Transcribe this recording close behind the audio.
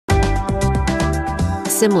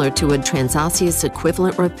Similar to a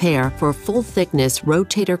transosseous-equivalent repair for full-thickness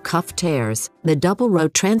rotator cuff tears, the double-row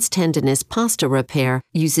transtendinous pasta repair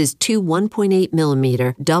uses two 1.8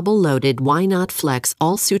 mm double-loaded knotless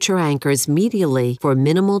all-suture anchors medially for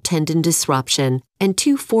minimal tendon disruption and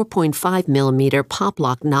two 4.5 mm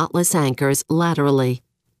PopLok knotless anchors laterally.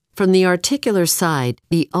 From the articular side,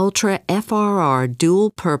 the Ultra FRR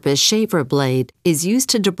dual-purpose shaver blade is used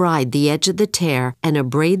to debride the edge of the tear and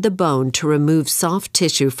abrade the bone to remove soft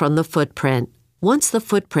tissue from the footprint. Once the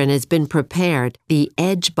footprint has been prepared, the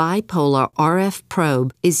edge bipolar RF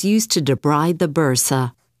probe is used to debride the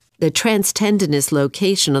bursa. The transtendinous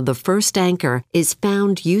location of the first anchor is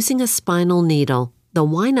found using a spinal needle. The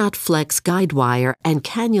knotless guide wire and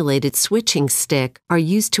cannulated switching stick are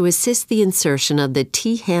used to assist the insertion of the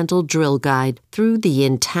T-handle drill guide through the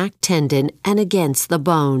intact tendon and against the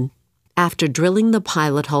bone. After drilling the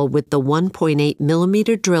pilot hole with the 1.8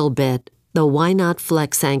 mm drill bit, the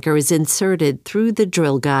knotless anchor is inserted through the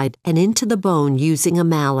drill guide and into the bone using a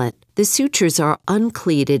mallet. The sutures are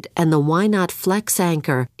uncleated and the knotless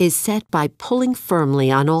anchor is set by pulling firmly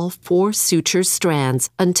on all 4 suture strands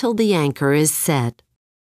until the anchor is set.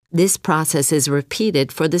 This process is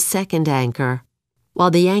repeated for the second anchor.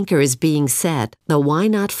 While the anchor is being set, the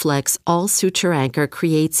knotless all-suture anchor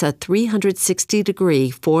creates a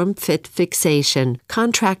 360-degree form-fit fixation,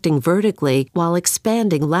 contracting vertically while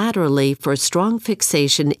expanding laterally for strong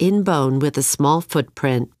fixation in bone with a small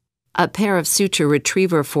footprint. A pair of suture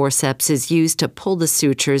retriever forceps is used to pull the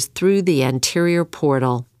sutures through the anterior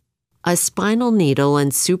portal. A spinal needle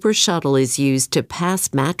and super shuttle is used to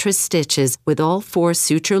pass mattress stitches with all 4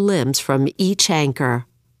 suture limbs from each anchor.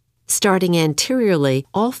 Starting anteriorly,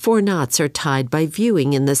 all 4 knots are tied by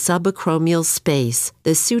viewing in the subacromial space.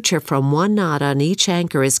 The suture from 1 knot on each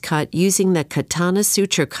anchor is cut using the katana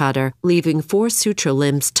suture cutter, leaving 4 suture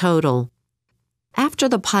limbs total. After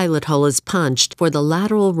the pilot hole is punched for the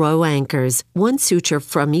lateral row anchors, 1 suture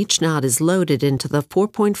from each knot is loaded into the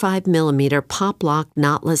 4.5 mm PopLok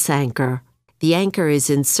knotless anchor. The anchor is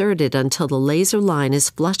inserted until the laser line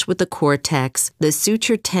is flush with the cortex, the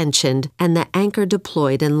suture tensioned, and the anchor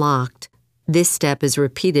deployed and locked. This step is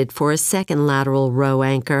repeated for a second lateral row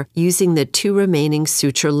anchor using the 2 remaining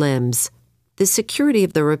suture limbs. The security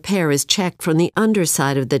of the repair is checked from the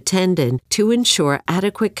underside of the tendon to ensure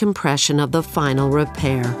adequate compression of the final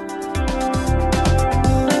repair.